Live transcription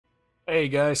Hey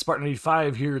guys,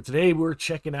 Spartan85 here. Today we're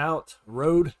checking out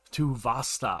Road to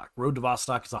Vostok. Road to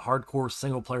Vostok is a hardcore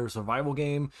single-player survival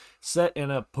game set in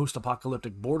a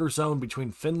post-apocalyptic border zone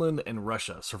between Finland and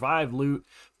Russia. Survive, loot,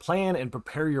 plan, and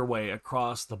prepare your way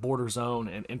across the border zone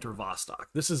and enter Vostok.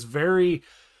 This is very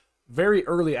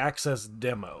early access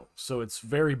demo, so it's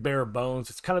very bare bones.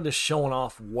 It's kind of just showing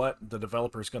off what the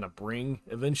developer is going to bring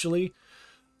eventually.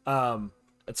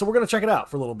 And so we're going to check it out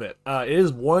for a little bit. It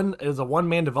is a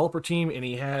one-man developer team, and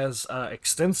he has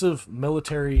extensive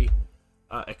military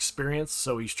experience.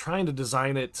 So he's trying to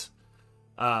design it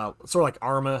sort of like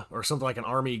Arma or something like an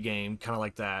army game, kind of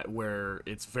like that, where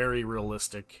it's very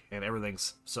realistic and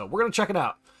everything's. So we're going to check it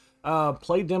out.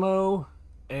 Play demo,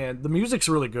 and the music's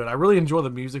really good. I really enjoy the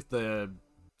music. The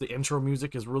intro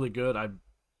music is really good. I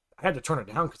had to turn it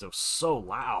down because it was so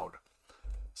loud.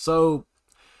 So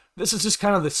this is just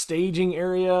kind of the staging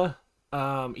area.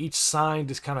 Each sign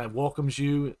just kind of welcomes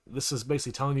you. This is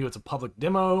basically telling you it's a public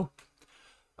demo.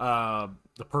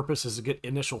 The purpose is to get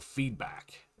initial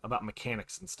feedback about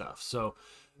mechanics and stuff. So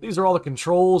these are all the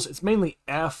controls. It's mainly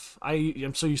F.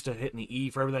 I'm so used to hitting the E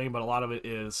for everything, but a lot of it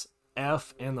is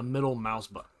F and the middle mouse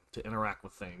button to interact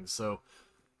with things. So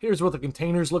here's what the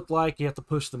containers look like. You have to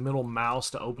push the middle mouse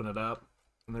to open it up.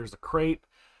 And there's the crate.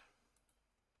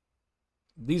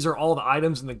 These are all the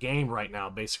items in the game right now,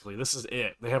 basically. This is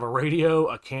it. They have a radio,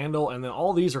 a candle, and then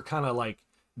all these are kind of like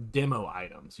demo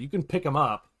items. You can pick them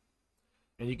up,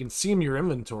 and you can see them in your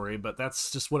inventory, but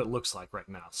that's just what it looks like right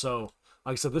now. So,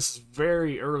 like I said, this is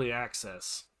very early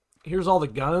access. Here's all the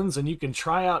guns, and you can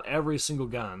try out every single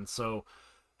gun. So,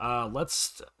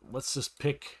 let's just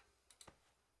pick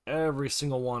every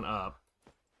single one up.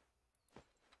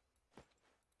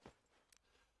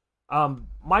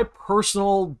 My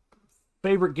personal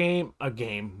favorite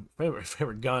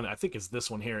favorite gun, I think is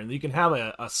this one here. And you can have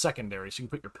a secondary, so you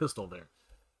can put your pistol there.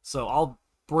 So I'll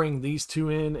bring these two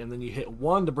in, and then you hit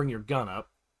one to bring your gun up.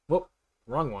 Whoop,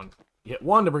 wrong one. You hit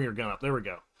one to bring your gun up. There we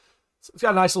go. So it's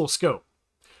got a nice little scope.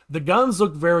 The guns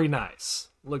look very nice.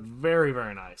 Look very,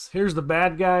 very nice. Here's the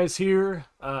bad guys here.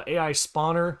 AI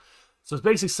spawner. So it's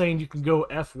basically saying you can go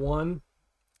F1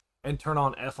 and turn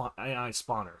on AI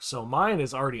spawner. So mine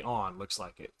is already on, looks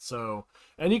like it. So,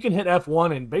 and you can hit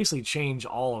F1 and basically change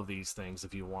all of these things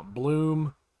if you want.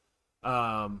 Bloom,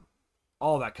 all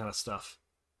that kind of stuff.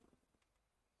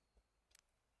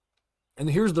 And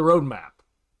here's the roadmap.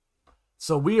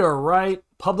 So we are right,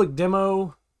 public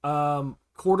demo,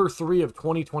 Q3 of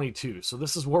 2022. So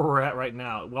this is where we're at right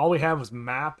now. All we have is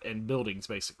map and buildings,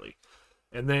 basically.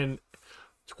 And then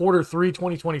Q3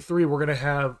 2023, we're going to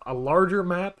have a larger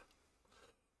map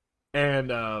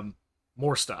and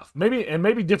more stuff. Maybe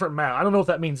different map. I don't know if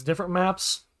that means different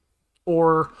maps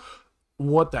or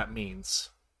what that means.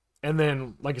 And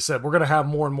then, like I said, we're going to have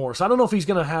more and more. So I don't know if he's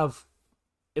going to have,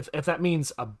 if that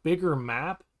means a bigger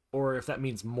map or if that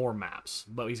means more maps.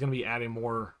 But he's going to be adding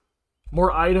more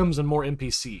items and more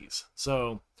NPCs.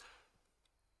 So,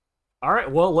 all right,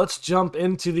 well, let's jump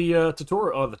into the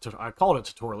tutorial. Oh, I call it a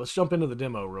tutorial. Let's jump into the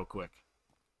demo real quick.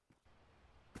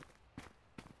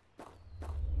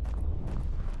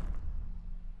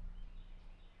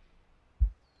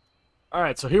 All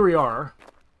right, so here we are.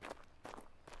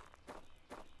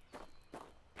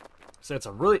 So it's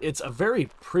a very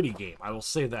pretty game, I will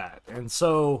say that. And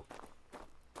so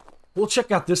we'll check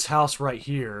out this house right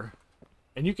here,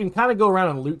 and you can kind of go around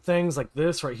and loot things like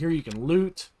this right here. You can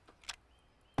loot,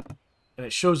 and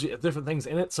it shows you different things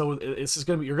in it. So this is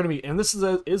and this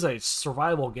is a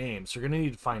survival game, so you're gonna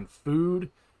need to find food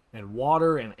and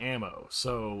water and ammo.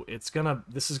 So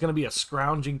this is gonna be a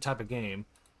scrounging type of game.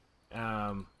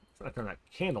 I turn that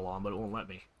candle on, but it won't let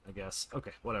me, I guess. Okay,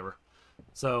 whatever.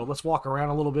 So let's walk around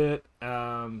a little bit.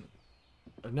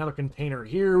 Another container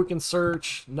here we can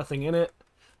search. Nothing in it.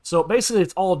 So basically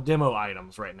it's all demo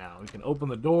items right now. We can open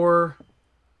the door,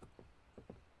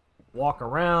 walk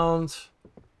around.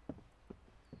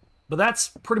 But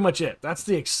that's pretty much it. That's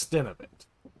the extent of it,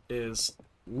 is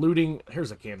looting. Here's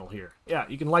a candle here. Yeah,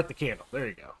 you can light the candle. There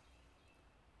you go.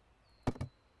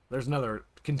 There's another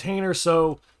container.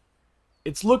 So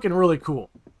it's looking really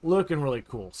cool. Looking really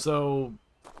cool. So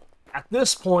at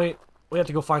this point, we have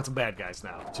to go find some bad guys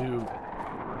now.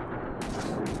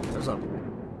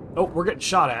 Oh, we're getting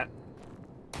shot at.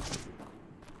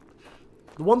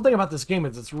 The one thing about this game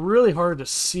is it's really hard to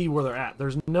see where they're at.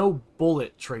 There's no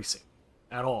bullet tracing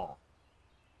at all.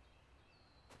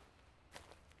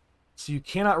 So you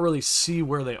cannot really see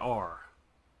where they are.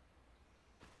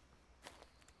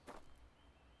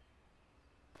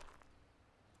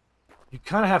 You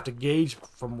kind of have to gauge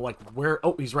from like where.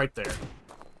 Oh, he's right there.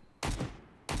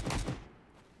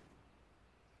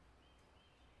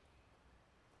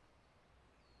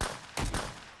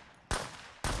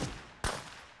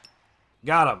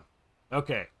 Got him.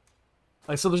 Okay.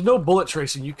 Like, so there's no bullet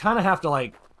tracing. You kind of have to,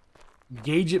 like,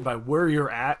 gauge it by where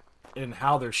you're at and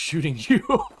how they're shooting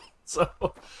you. So,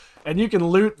 and you can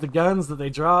loot the guns that they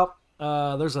drop.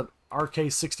 There's an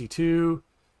RK-62,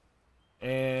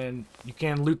 and you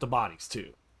can loot the bodies,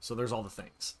 too. So there's all the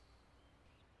things.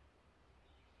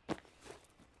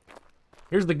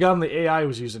 Here's the gun the AI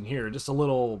was using here. Just a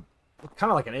little,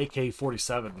 kind of like an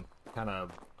AK-47 kind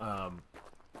of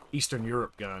Eastern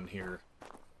Europe gun here.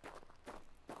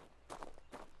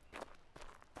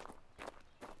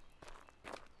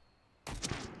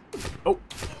 Oh.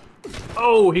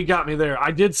 Oh, he got me there.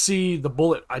 I did see the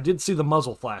bullet. I did see the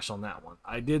muzzle flash on that one.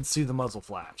 I did see the muzzle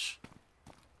flash.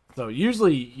 So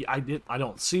usually I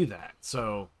don't see that.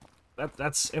 So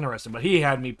that's interesting. But he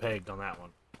had me pegged on that one.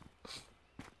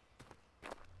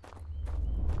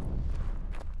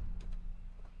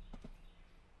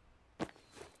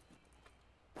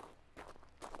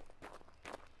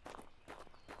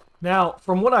 Now,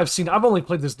 from what I've seen, I've only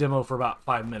played this demo for about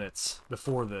 5 minutes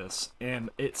before this, and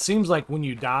it seems like when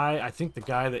you die, I think the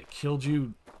guy that killed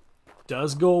you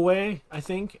does go away, I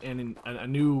think, and a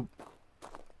new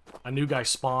guy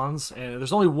spawns, and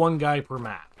there's only one guy per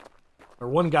map, or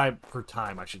one guy per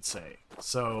time, I should say.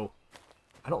 So,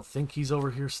 I don't think he's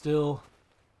over here still.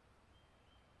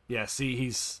 Yeah, see,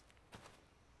 he's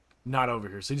not over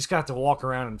here, so you just got to walk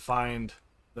around and find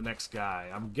the next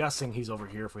guy. I'm guessing he's over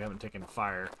here if we haven't taken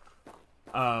fire.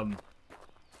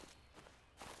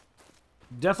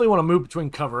 Definitely want to move between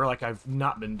cover like I've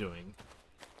not been doing.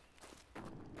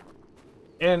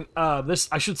 And this,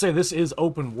 I should say, this is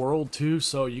open world too,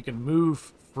 so you can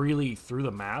move freely through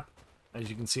the map. As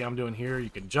you can see I'm doing here, you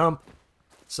can jump.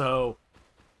 So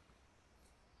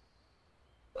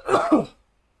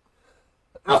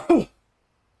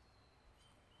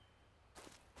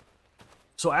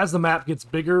so as the map gets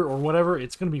bigger or whatever,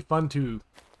 it's going to be fun to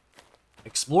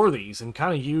explore these and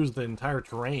kind of use the entire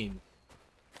terrain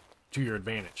to your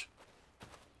advantage.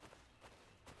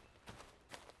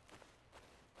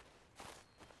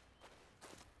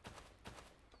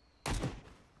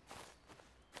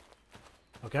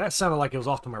 Okay, that sounded like it was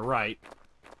off to my right.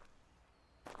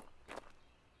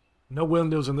 No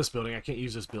windows in this building. I can't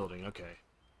use this building. Okay.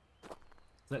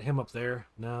 Is that him up there?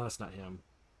 No, that's not him.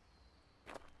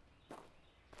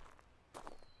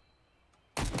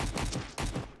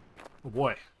 Oh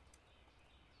boy.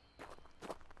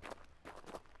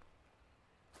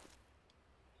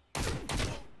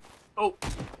 Oh,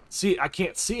 see, I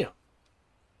can't see him.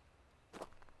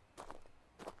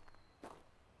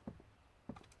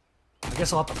 I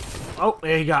guess I'll have to... Oh,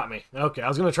 yeah, he got me. Okay, I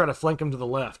was going to try to flank him to the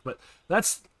left, but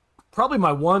that's probably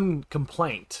my one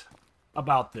complaint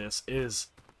about this is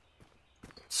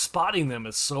spotting them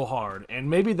is so hard. And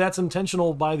maybe that's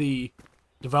intentional by the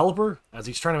developer, as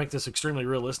he's trying to make this extremely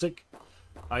realistic.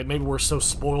 Maybe we're so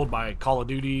spoiled by Call of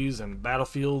Duties and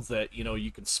Battlefields that, you know,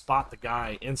 you can spot the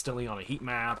guy instantly on a heat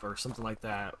map or something like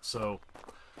that. So,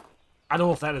 I don't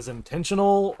know if that is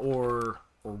intentional or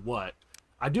what.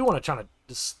 I do want to try to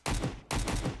just...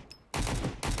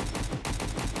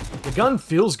 The gun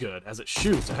feels good as it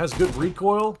shoots. It has good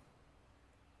recoil.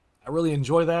 I really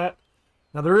enjoy that.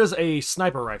 Now, there is a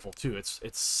sniper rifle, too. It's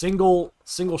single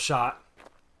shot.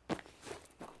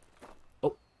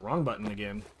 Oh, wrong button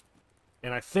again.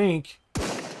 And I think...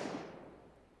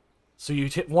 So you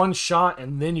hit one shot,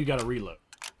 and then you gotta reload.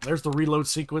 There's the reload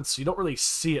sequence. You don't really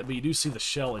see it, but you do see the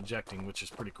shell ejecting, which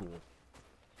is pretty cool.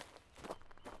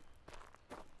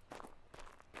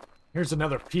 Here's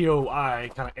another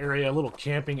POI kind of area, a little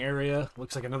camping area.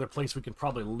 Looks like another place we can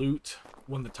probably loot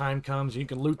when the time comes. You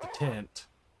can loot the tent.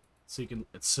 So you can...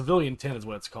 It's civilian tent is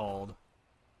what it's called.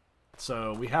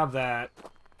 So we have that.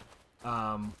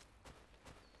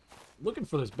 Looking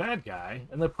for this bad guy,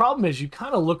 and the problem is you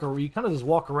kind of look, or you kind of just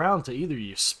walk around to either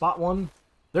you spot one.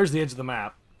 There's the edge of the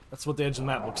map. That's what the edge of the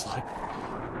map looks like.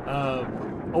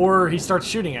 Or he starts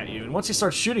shooting at you, and once he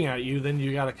starts shooting at you, then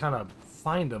you got to kind of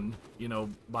find him, you know,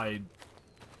 by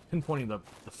pinpointing the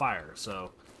fire. So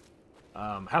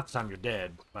half the time you're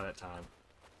dead by that time.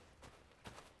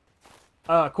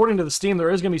 According to the Steam, there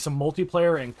is going to be some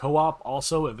multiplayer and co-op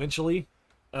also eventually.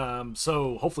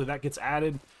 So hopefully that gets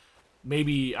added.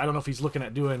 Maybe, I don't know if he's looking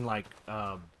at doing, like,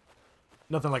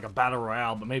 nothing like a battle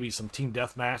royale, but maybe some team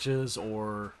death matches,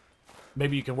 or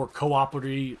maybe you can work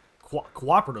cooperatively,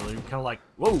 kind of like,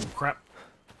 whoa, crap,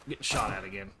 getting shot at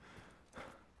again.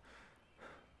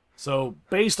 So,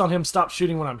 based on him stop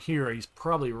shooting when I'm here, he's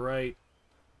probably right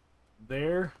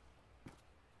there.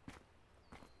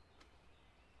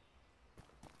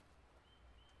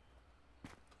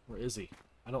 Where is he?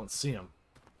 I don't see him.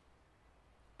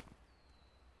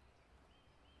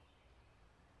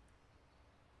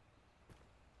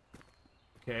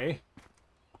 Okay.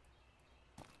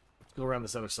 Let's go around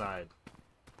this other side.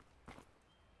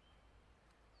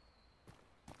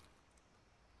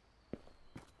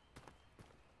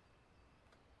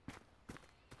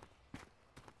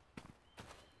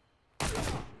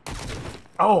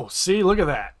 Oh, see, look at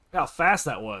that. How fast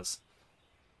that was.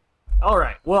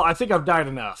 Alright, well, I think I've died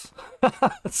enough.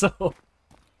 So...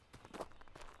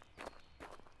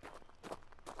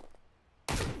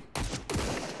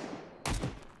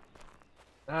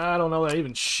 I don't know that I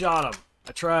even shot him.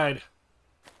 I tried.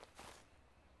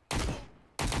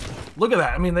 Look at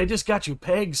that. I mean, they just got you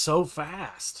pegged so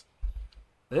fast.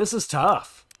 This is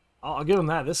tough. I'll give them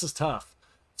that. This is tough.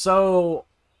 So...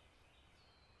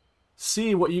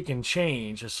 see what you can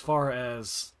change as far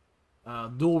as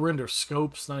dual render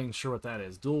scopes. Not even sure what that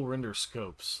is. Dual render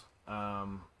scopes.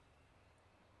 No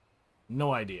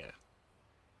idea.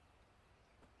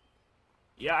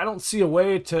 Yeah, I don't see a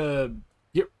way to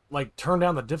get like turn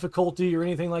down the difficulty or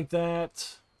anything like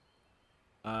that.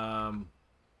 Not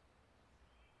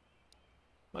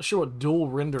sure what dual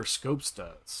render scopes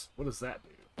does. What does that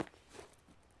do?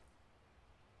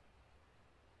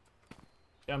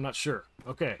 Yeah, I'm not sure.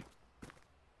 Okay.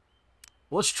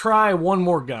 Let's try one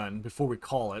more gun before we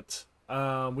call it.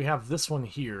 We have this one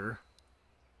here.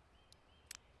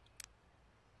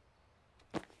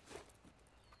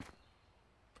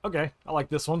 Okay, I like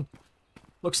this one.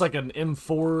 Looks like an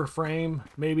M4 frame,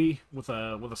 maybe, with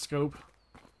a scope.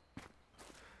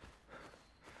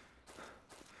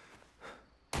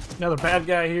 Another bad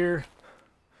guy here.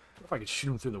 What if I could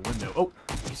shoot him through the window? Oh,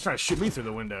 he's trying to shoot me through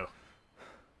the window.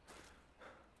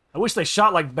 I wish they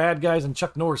shot like bad guys in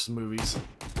Chuck Norris movies.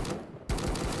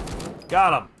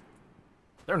 Got him.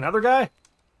 Is there another guy?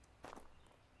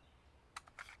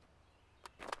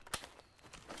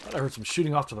 I heard some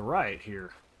shooting off to the right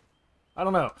here. I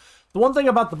don't know. The one thing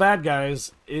about the bad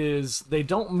guys is they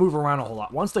don't move around a whole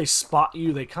lot. Once they spot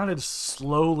you, they kind of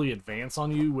slowly advance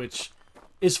on you, which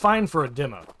is fine for a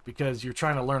demo because you're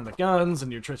trying to learn the guns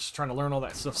and you're just trying to learn all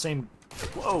that stuff. Same.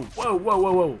 Whoa, whoa, whoa,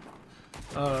 whoa, whoa.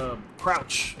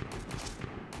 Crouch.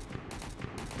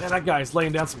 Man, that guy's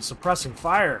laying down some suppressing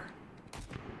fire.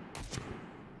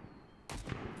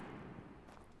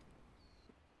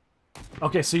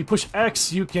 Okay, so you push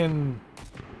X, you can,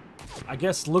 I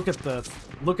guess, look at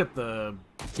the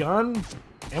gun,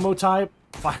 ammo type,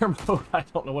 fire mode. I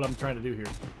don't know what I'm trying to do here.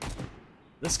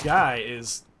 This guy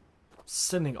is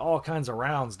sending all kinds of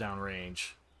rounds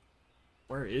downrange.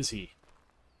 Where is he?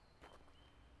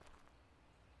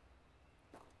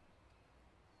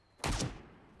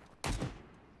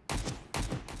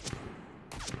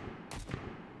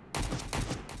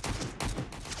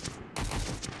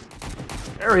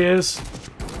 There he is.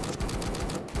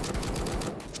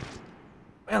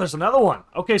 Man, there's another one.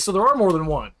 Okay, so there are more than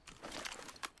one.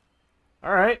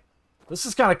 Alright. This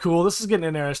is kind of cool. This is getting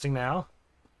interesting now.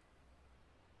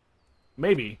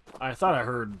 Maybe. I thought I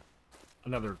heard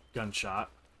another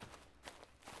gunshot.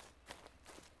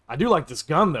 I do like this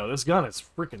gun, though. This gun is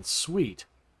freaking sweet.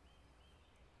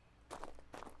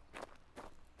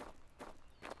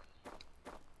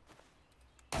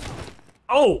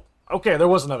 Oh! Okay, there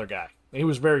was another guy. He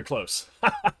was very close.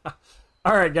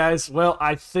 Alright, guys. Well,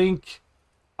 I think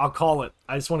I'll call it.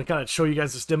 I just want to kind of show you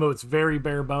guys this demo. It's very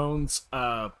bare bones.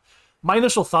 My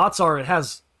initial thoughts are it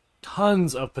has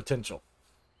tons of potential.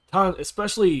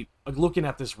 Especially looking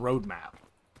at this roadmap.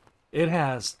 It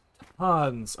has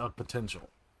tons of potential.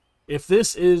 If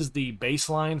this is the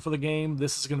baseline for the game,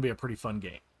 this is going to be a pretty fun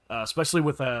game. Especially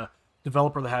with a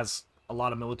developer that has a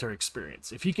lot of military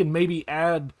experience. If he can maybe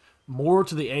add more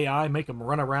to the AI, make them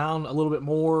run around a little bit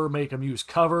more, make them use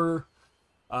cover,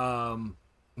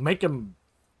 make them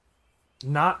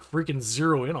not freaking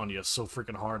zero in on you so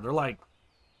freaking hard. They're like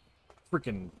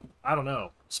freaking, I don't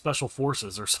know, special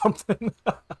forces or something.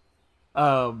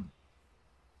 And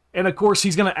of course,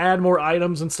 he's going to add more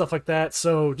items and stuff like that.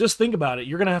 So just think about it.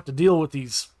 You're going to have to deal with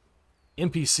these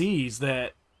NPCs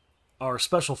that are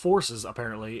special forces,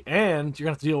 apparently, and you're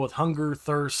going to have to deal with hunger,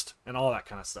 thirst, and all that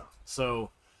kind of stuff.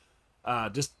 So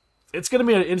it's going to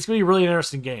be a really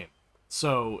interesting game.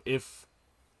 So if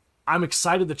I'm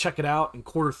excited to check it out in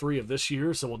Q3 of this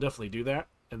year, so we'll definitely do that.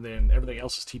 And then everything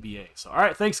else is TBA. So, all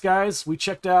right, thanks, guys. We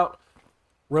checked out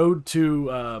Road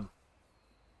to...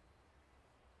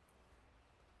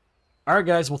 All right,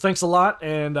 guys. Well, thanks a lot,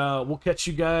 and we'll catch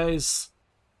you guys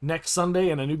next Sunday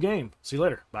in a new game. See you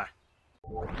later. Bye.